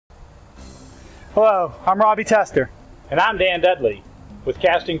Hello, I'm Robbie Tester. And I'm Dan Dudley with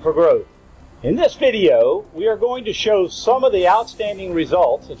Casting for Growth. In this video, we are going to show some of the outstanding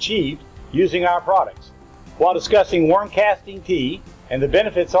results achieved using our products, while discussing worm casting tea and the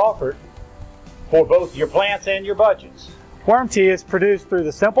benefits offered for both your plants and your budgets. Worm tea is produced through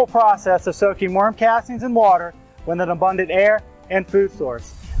the simple process of soaking worm castings in water with an abundant air and food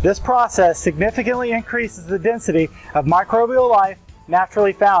source. This process significantly increases the density of microbial life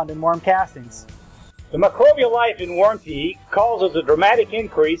naturally found in worm castings. The microbial life in worm tea causes a dramatic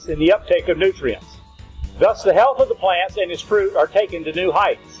increase in the uptake of nutrients. Thus, the health of the plants and its fruit are taken to new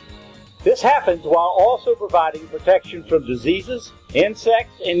heights. This happens while also providing protection from diseases,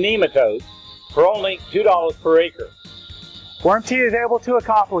 insects, and nematodes for only $2 per acre. Worm tea is able to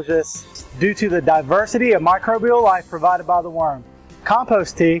accomplish this due to the diversity of microbial life provided by the worm.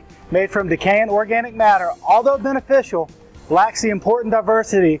 Compost tea, made from decaying organic matter, although beneficial, lacks the important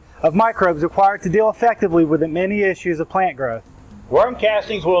diversity of microbes required to deal effectively with the many issues of plant growth. Worm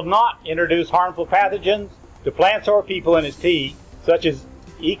castings will not introduce harmful pathogens to plants or people in its tea, such as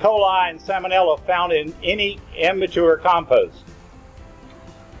E. coli and salmonella found in any immature compost.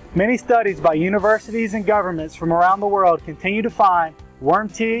 Many studies by universities and governments from around the world continue to find worm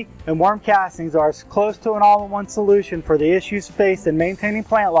tea and worm castings are as close to an all-in-one solution for the issues faced in maintaining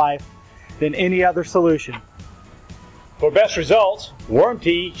plant life than any other solution. For best results, worm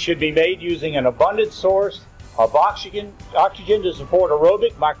tea should be made using an abundant source of oxygen to support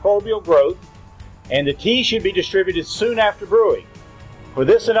aerobic microbial growth, and the tea should be distributed soon after brewing. For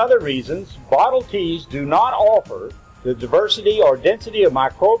this and other reasons, bottled teas do not offer the diversity or density of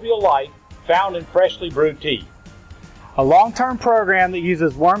microbial life found in freshly brewed tea. A long-term program that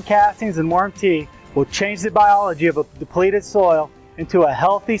uses worm castings and worm tea will change the biology of a depleted soil into a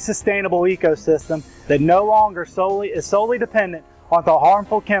healthy, sustainable ecosystem that no longer is solely dependent on the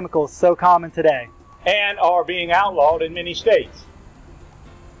harmful chemicals so common today and are being outlawed in many states.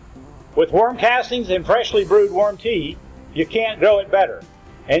 With worm castings and freshly brewed worm tea, you can't grow it better,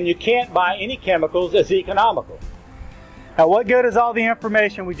 and you can't buy any chemicals as economical. Now, what good is all the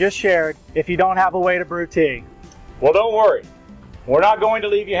information we just shared if you don't have a way to brew tea? Well, don't worry. We're not going to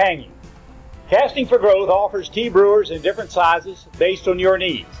leave you hanging. Casting for Growth offers tea brewers in different sizes based on your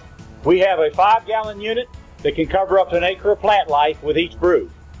needs. We have a 5-gallon unit that can cover up to an acre of plant life with each brew.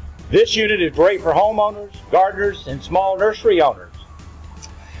 This unit is great for homeowners, gardeners, and small nursery owners.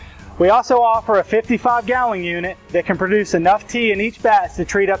 We also offer a 55-gallon unit that can produce enough tea in each batch to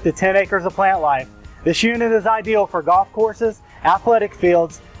treat up to 10 acres of plant life. This unit is ideal for golf courses, athletic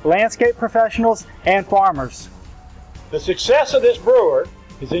fields, landscape professionals, and farmers. The success of this brewer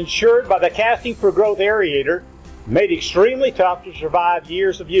is ensured by the Casting for Growth aerator, made extremely tough to survive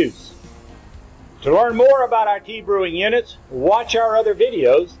years of use. To learn more about our tea brewing units, watch our other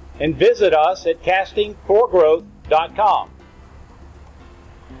videos and visit us at castingforgrowth.com.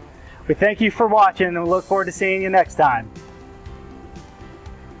 We thank you for watching and we look forward to seeing you next time.